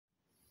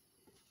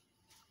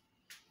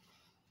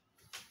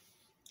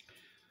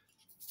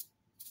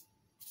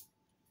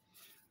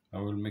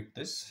will make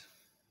this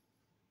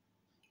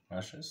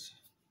ashes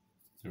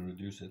to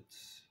reduce it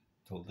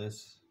till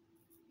this.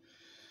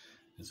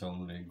 It's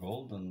only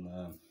gold and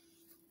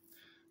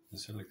the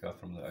silica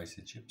from the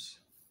icy chips.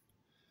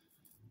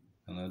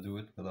 And I do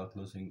it without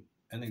losing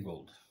any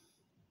gold.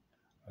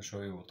 I'll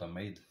show you what I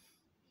made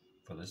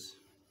for this.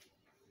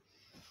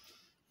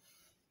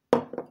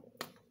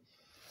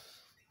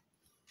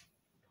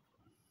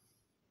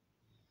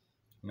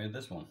 Made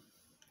this one.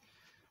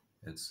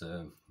 It's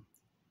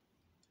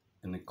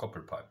in a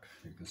copper pipe,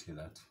 you can see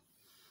that.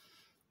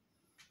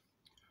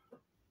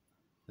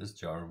 This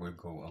jar will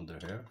go under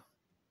here,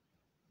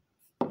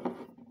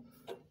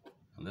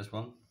 and this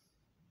one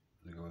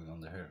is going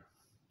under here,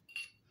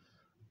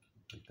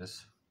 like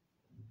this.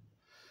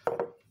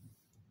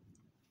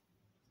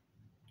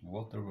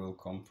 Water will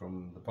come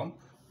from the pump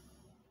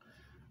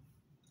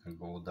and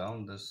go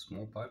down this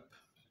small pipe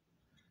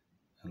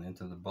and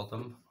into the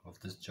bottom of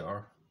this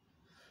jar.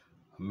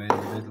 I made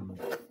a little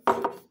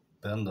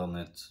bend on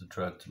it to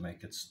try to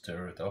make it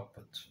stir it up,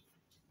 but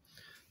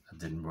it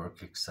didn't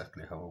work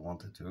exactly how I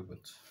wanted to, but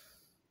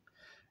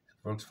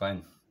it works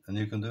fine. And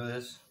you can do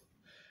this.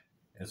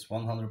 It's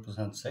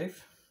 100%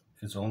 safe.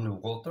 It's only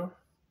water.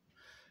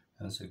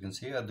 As you can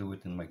see, I do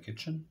it in my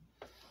kitchen.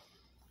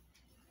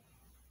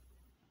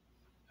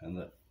 And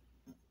the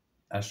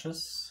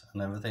ashes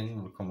and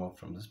everything will come up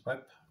from this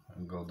pipe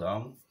and go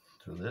down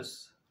to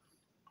this.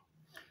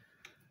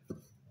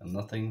 And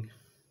nothing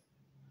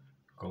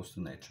goes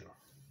to nature.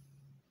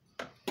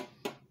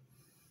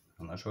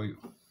 And I'll show you.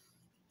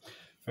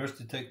 First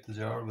you take the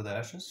jar with the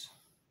ashes.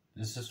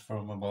 This is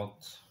from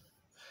about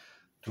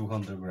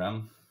 200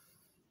 grams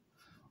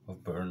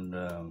of burned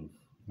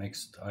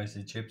mixed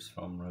icy chips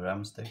from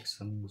ram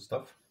steaks and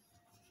stuff.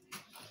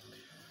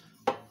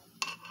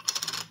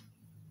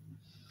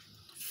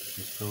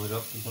 Just fill it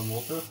up with some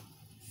water.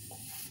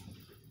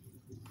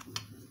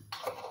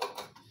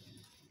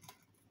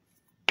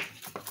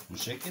 And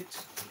shake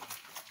it.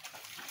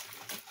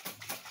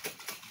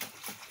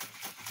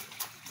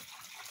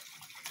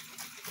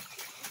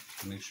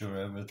 Make sure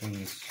everything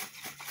is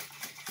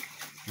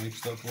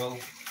mixed up well.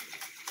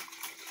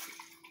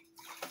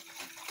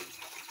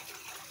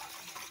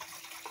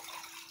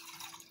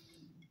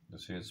 You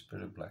see it's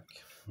pretty black.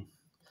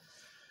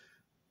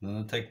 Then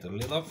I take the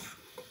lid off.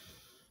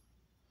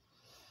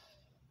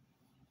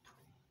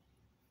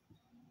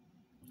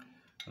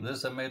 And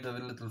this I made a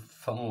little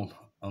funnel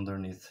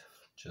underneath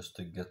just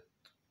to get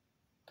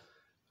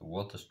the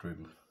water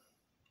stream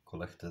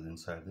collected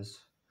inside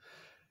this.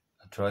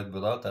 I tried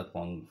without that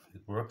one,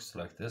 it works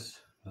like this,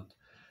 but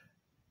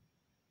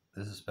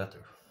this is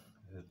better,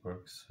 it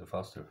works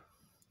faster.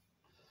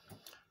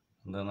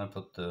 And then I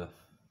put the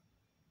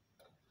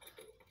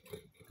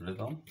lid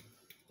on,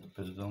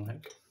 put it on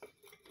here.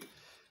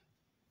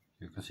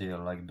 You can see I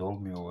like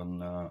Dolmio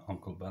and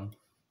Uncle Ben.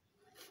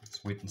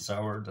 Sweet and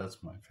sour,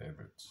 that's my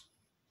favorite.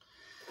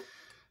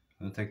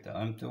 I'm gonna take the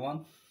empty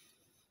one.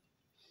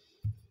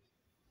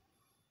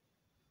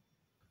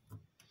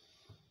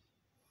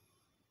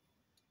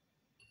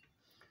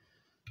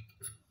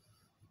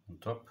 On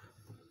top.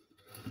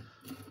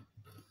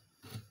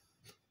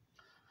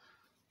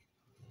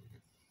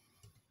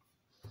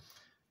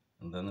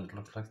 And then it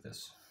looks like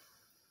this.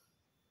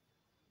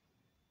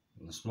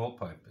 And the small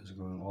pipe is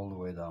going all the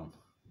way down.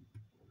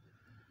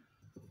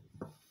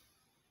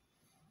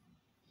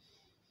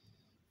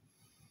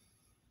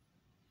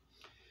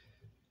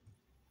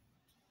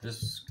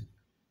 This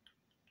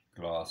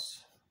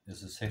glass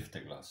is a safety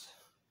glass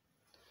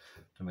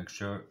to make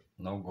sure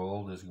no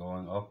gold is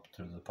going up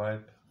through the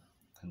pipe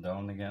and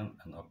down again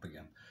and up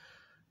again.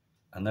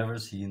 I never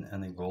seen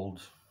any gold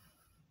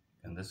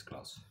in this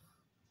glass.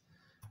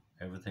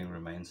 Everything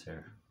remains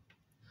here,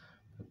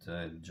 but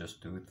I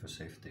just do it for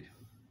safety.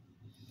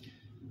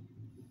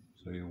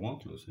 So you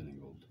won't lose any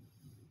gold.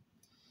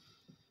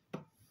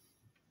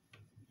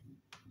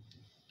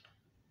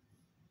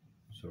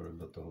 Sorry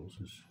about the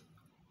hoses.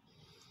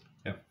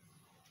 Yeah,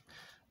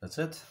 that's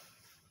it.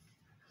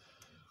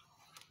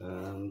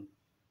 And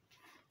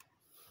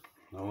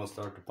now I'll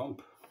start the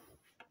pump.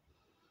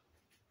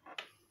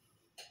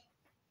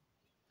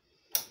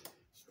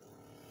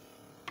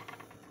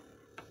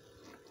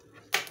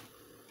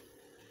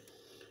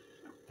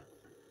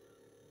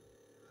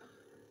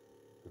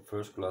 The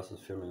first glass is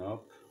filling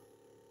up.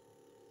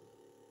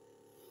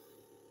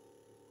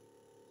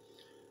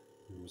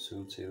 You will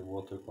soon see the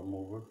water come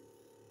over.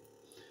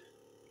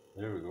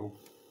 There we go.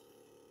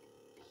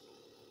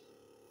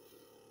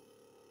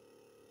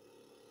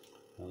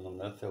 And when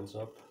that fills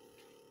up,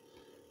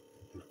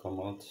 it will come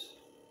out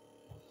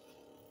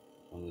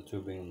on the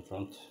tubing in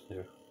front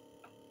here.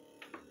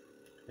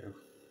 Here.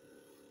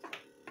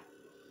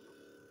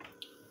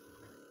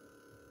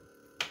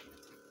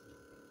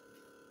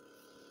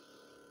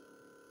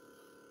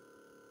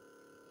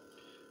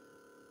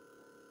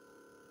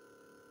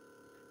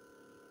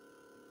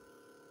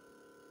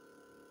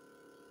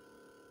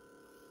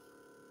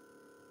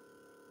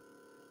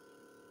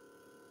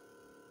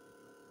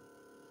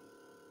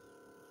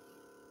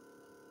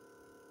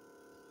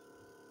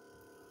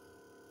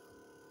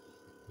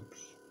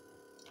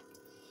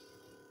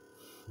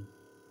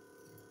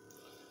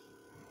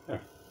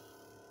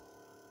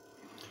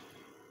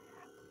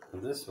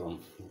 And this one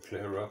will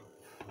clear up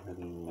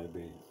in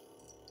maybe,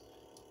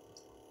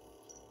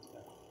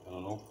 I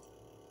don't know,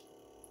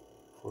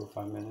 4 or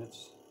 5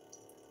 minutes.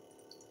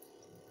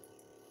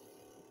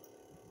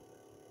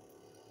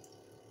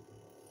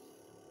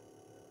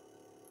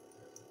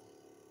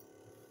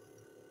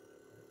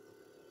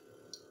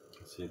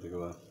 See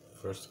the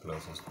first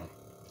glass is not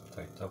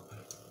tight up.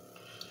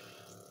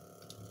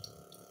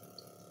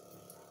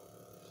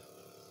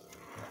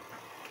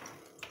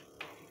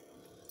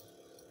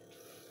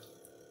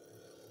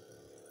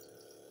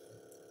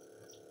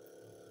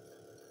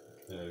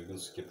 Yeah, you can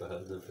skip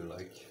ahead if you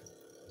like.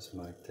 This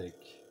might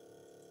take,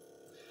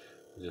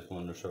 I just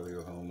want to show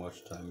you how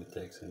much time it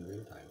takes in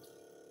real time.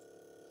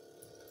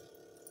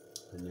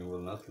 Then you will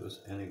not lose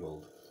any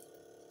gold.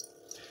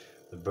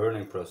 The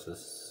burning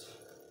process,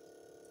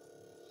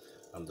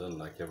 I'm done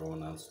like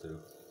everyone else do.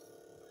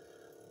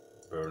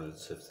 Burn it,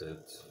 sift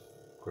it,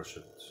 crush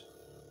it,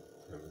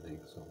 everything.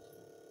 So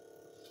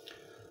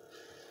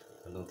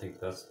I don't think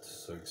that's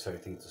so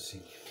exciting to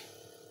see.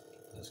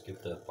 Let's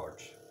skip that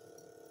part.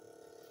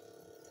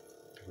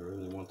 I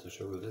really want to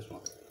show you this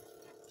one.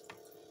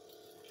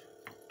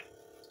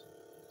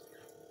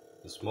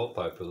 The small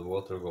pipe with the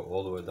water go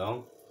all the way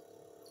down.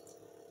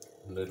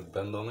 A little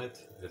bend on it,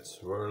 it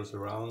swirls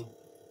around,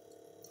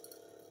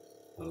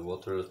 and the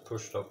water is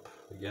pushed up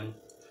again,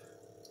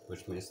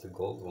 which means the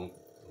gold won't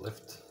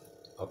lift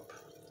up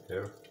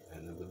here,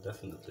 and it will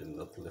definitely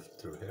not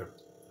lift through here.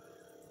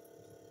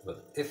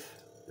 But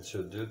if it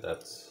should do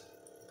that,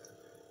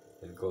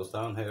 it goes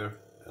down here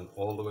and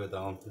all the way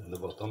down in the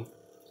bottom,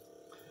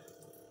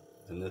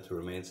 and it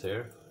remains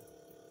here,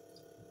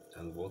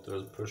 and the water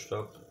is pushed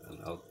up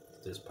and out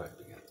this pipe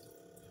again,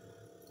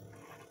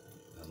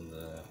 and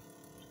the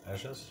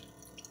ashes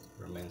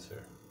remains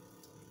here.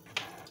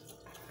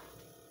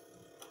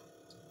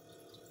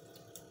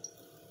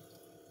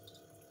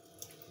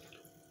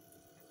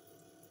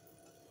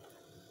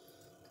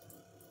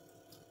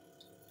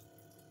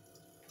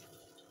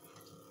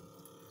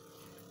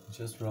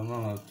 Just run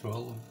on a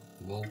 12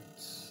 volt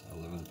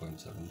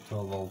 11.7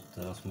 12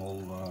 volt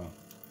small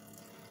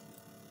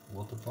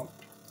water pump,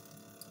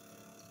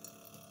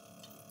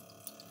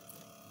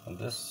 and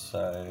this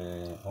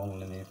I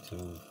only need to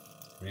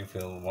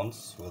refill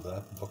once with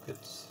that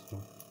bucket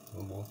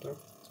of water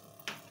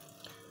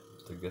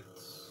to get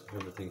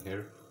everything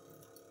here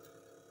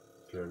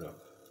cleared up.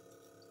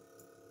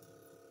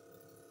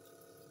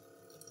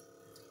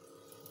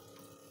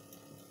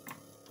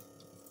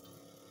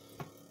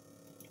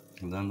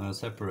 And then I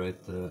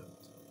separate the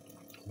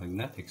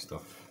magnetic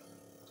stuff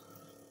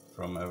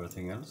from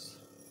everything else.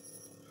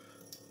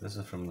 This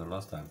is from the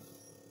last time.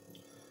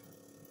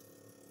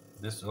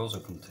 This also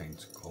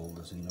contains gold,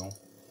 as you know,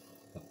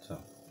 but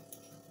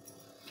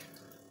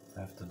I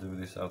have to do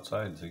this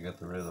outside to get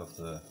rid of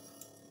the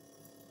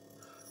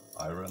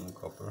iron and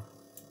copper.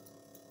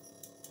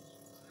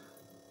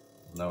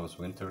 Now it's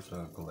winter, so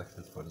I collect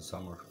it for the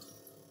summer.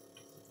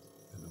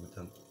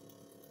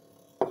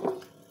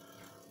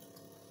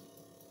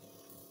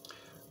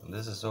 And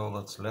this is all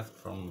that's left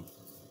from,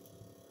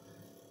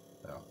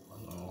 I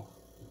don't know,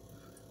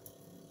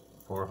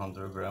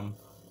 400 gram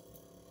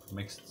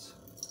mixed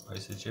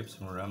icy chips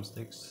from Ram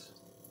Sticks.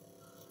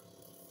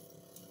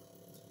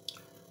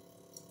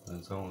 And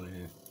it's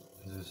only,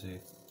 as you see,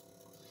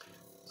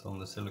 it's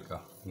only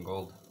silica and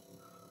gold.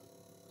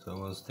 So I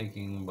was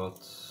thinking about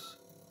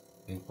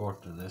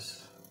importing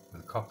this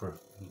with copper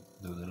and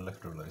do the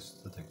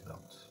electrolytes to take it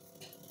out.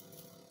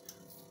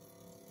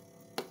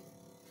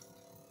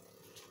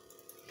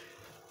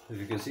 As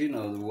you can see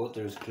now, the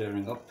water is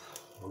clearing up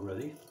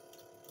already.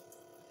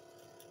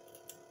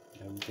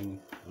 Everything,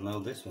 now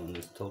this one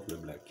is totally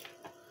black.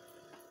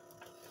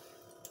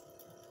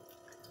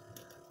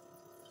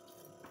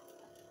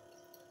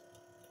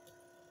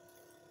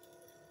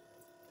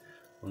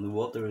 When the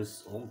water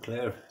is all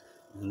clear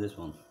in this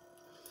one,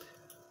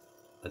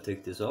 I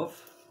take this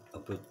off, I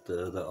put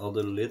the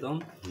other lid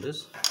on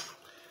this,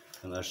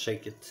 and I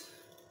shake it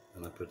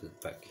and I put it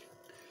back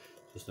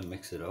just to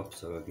mix it up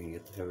so I can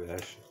get every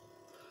ash,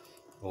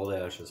 all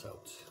the ashes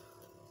out.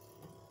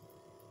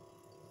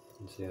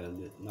 And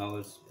see, now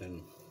it's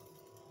been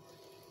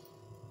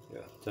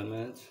 10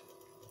 minutes.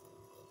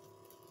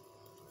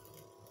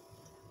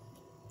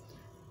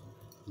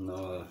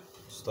 Now I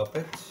stop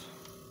it.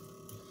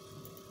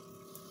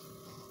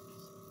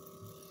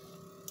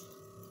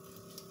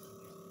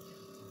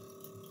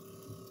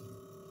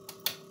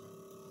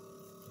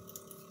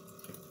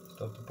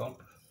 Stop the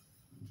pump.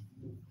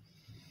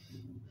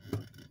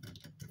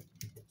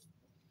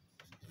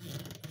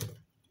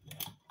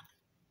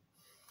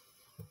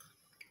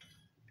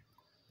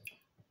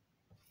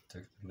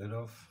 Take the lid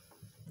off.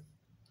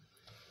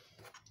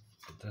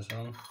 Put this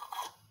on.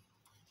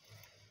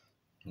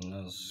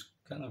 And it's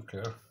kind of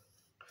clear.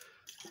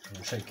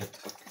 And shake it.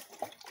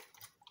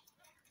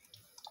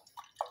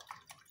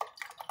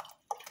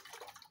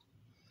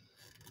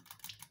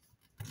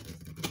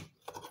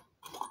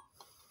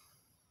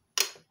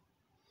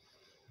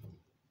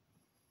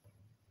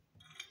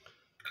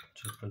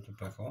 Just put it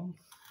back on.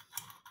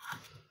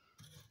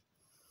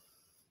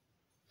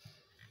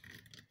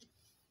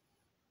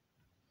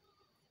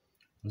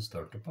 and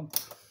start the pump.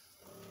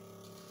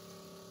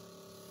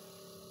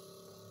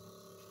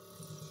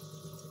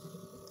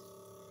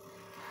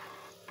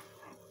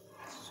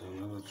 So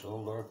now it's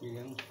all dark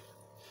again.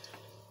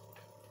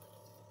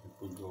 It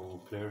would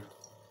go clear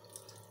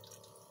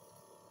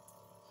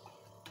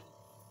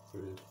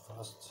pretty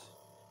fast.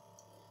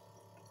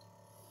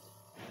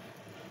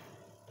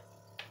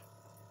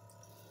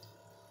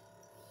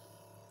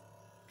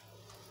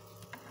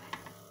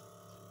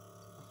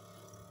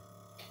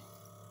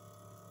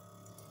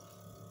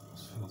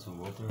 Let's fill some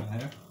water in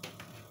here.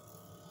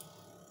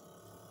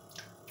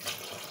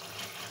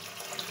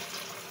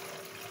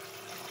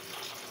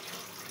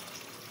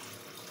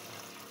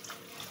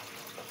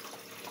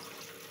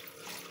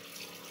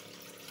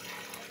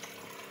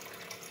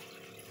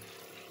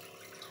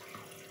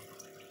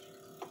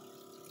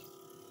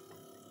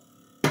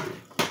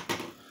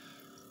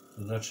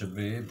 That should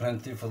be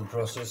plenty for the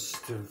process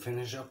to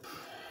finish up.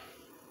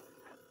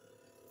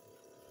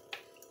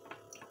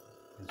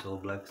 It's all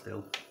black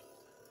still,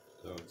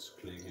 so it's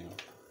cleaning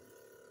up.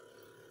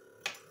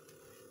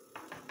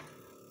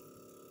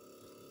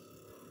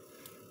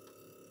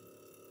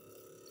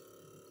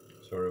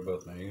 Sorry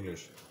about my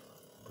English,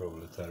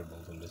 probably terrible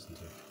to listen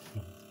to.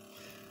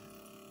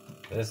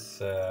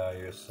 This I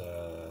use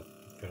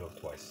fill up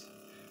twice.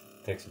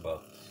 It takes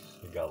about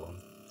a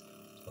gallon,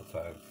 about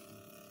 5.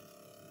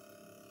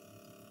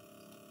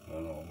 I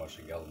don't know how much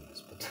a gallon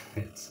is, but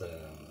it's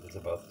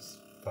about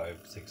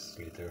 5-6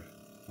 liter.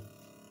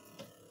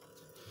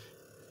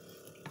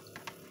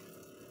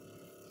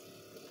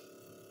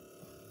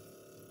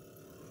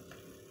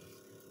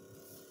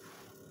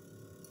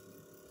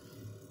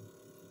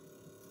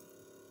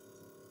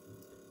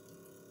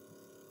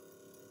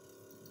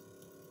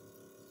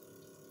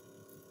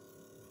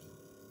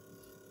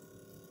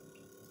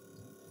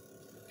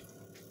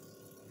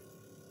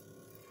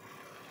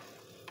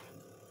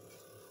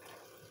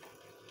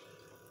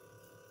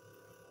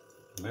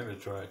 Maybe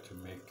try to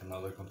make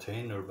another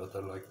container, but I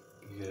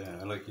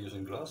like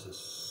using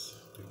glasses,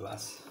 the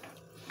glass.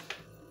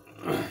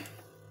 Then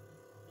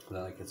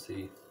I can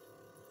see,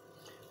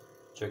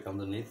 check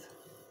underneath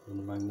with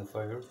the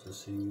magnifier to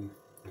see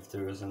if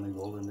there is any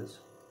gold in this,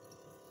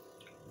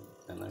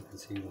 and I can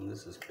see when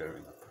this is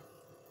clearing up.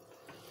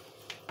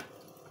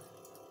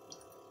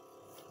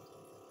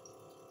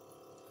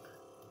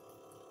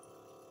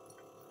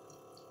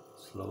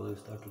 Slowly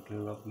start to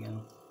clear up again.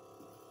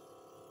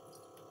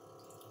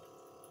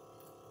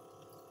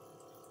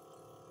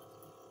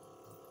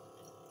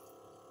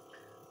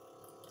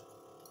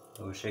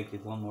 I will shake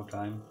it one more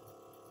time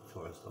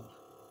before I stop.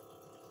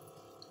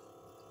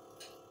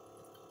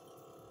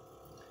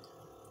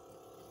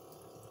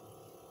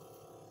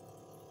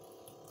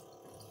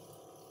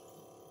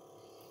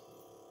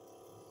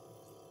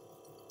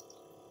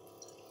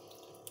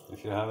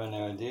 If you have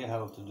any idea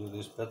how to do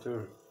this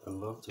better, I'd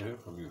love to hear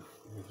from you.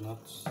 If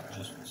not,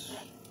 just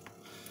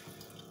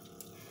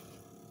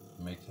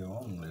make your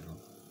own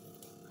little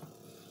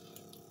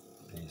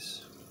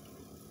piece.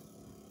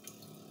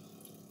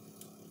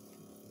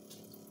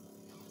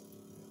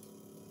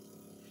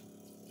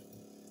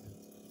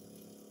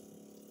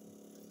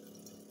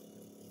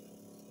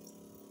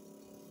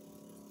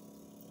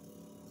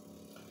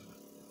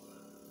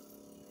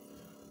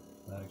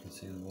 Now you can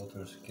see the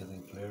water is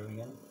getting clear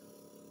again.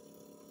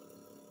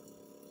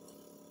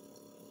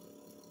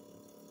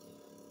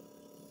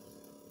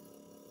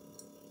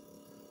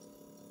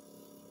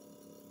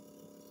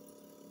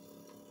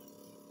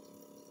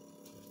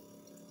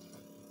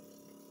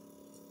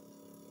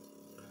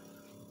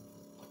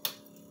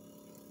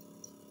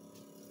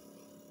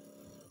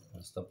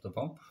 And stop the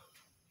pump.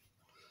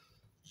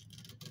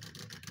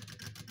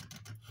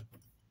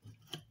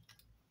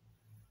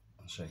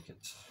 And shake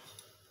it.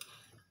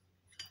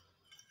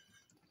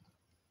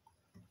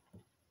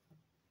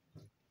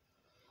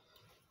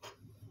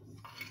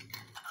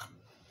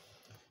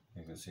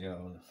 You can see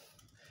how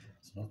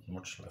it's not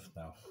much left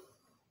now.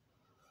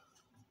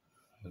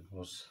 It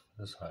was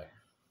this high.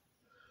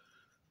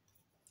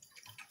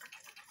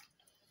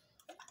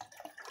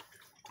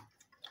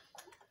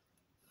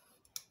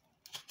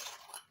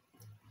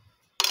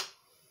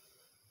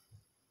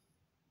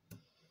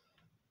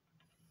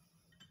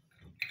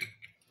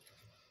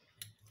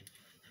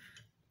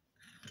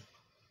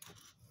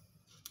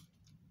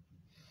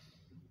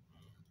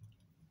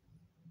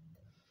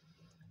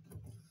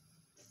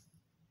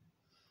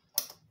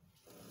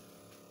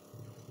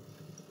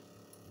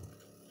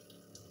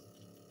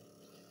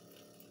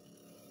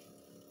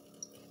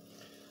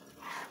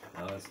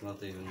 Now it's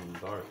not even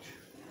dark,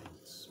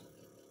 it's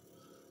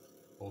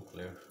all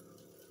clear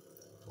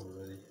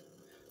already.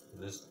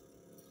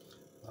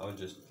 I'll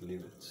just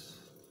leave it.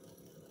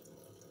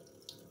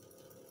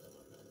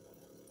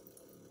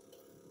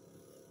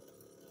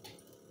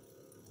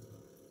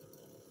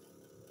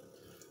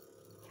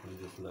 And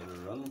just let it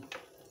run.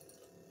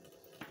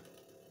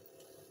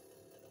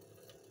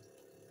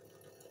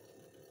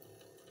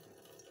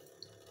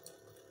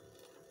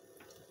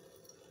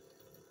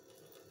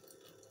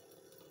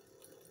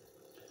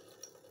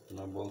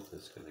 Now both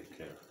is getting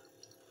clear.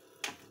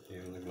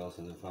 Even the glass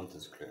in the front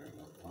is clearing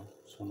up, huh?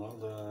 So now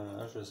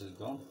the ashes is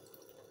gone.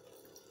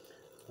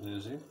 And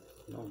you see,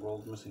 no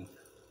gold missing.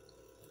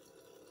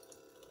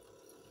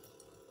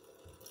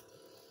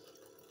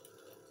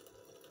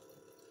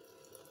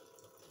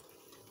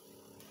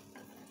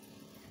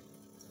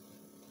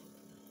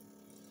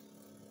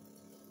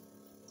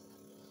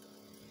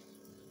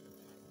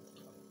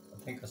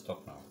 I think I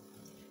stop now.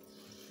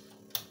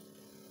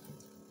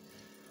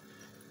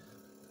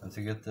 And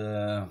to get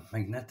the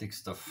magnetic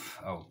stuff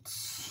out,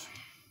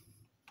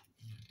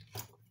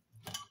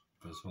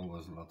 there's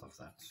always a lot of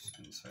that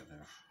inside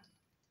there.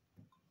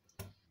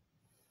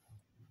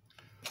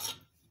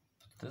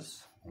 Put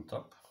this on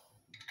top.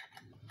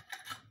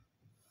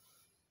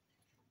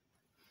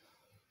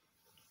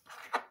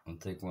 And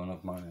take one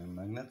of my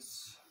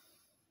magnets.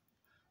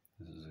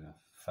 This is a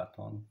fat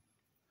one.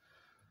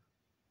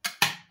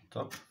 On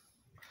top.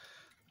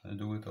 I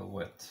do it all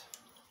wet.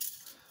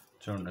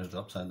 Turn it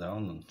upside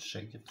down and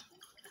shake it.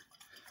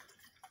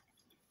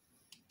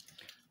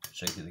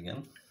 Shake it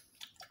again.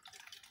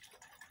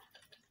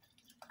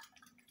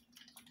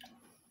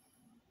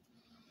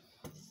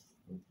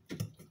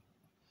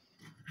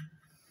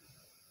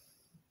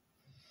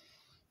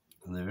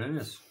 And there it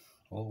is,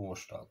 all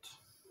washed out.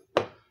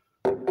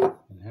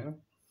 In here.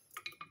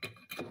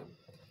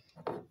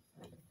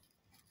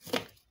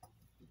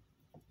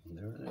 And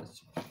there it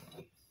is.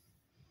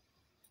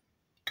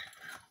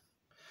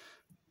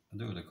 I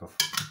do the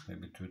coffee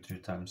maybe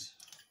 2-3 times.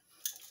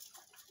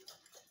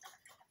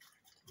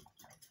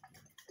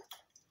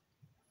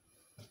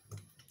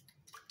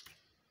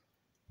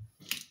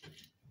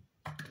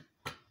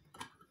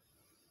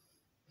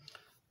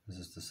 This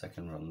is the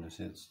second run. You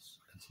see,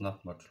 it's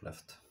not much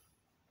left.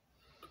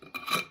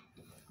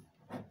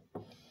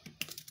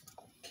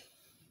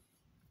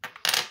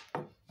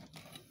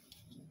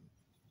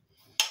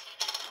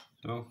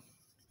 So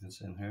it's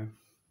in here.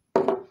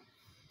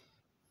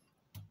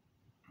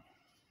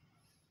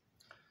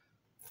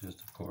 Just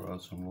to pour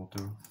out some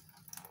water.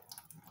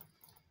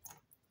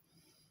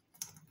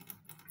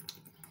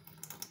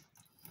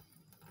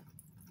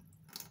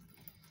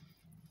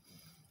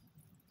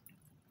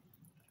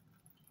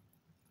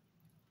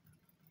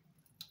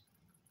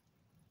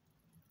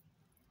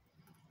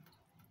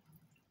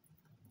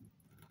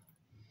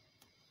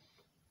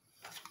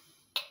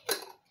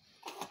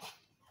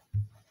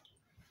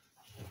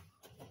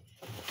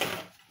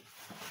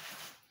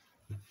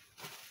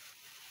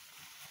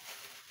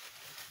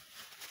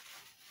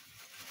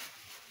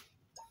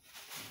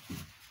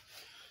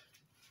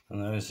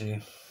 And now you see,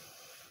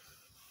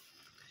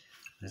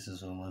 this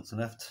is all that's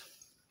left.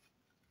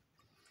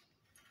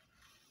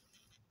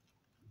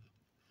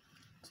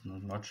 It's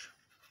not much.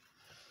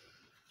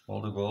 All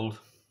the gold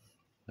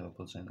that I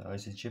put in the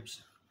icy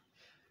chips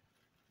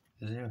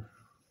is here.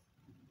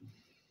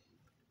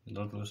 You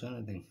don't lose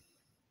anything.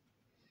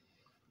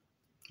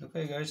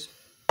 Okay guys,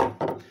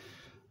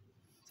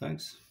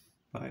 thanks,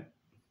 bye.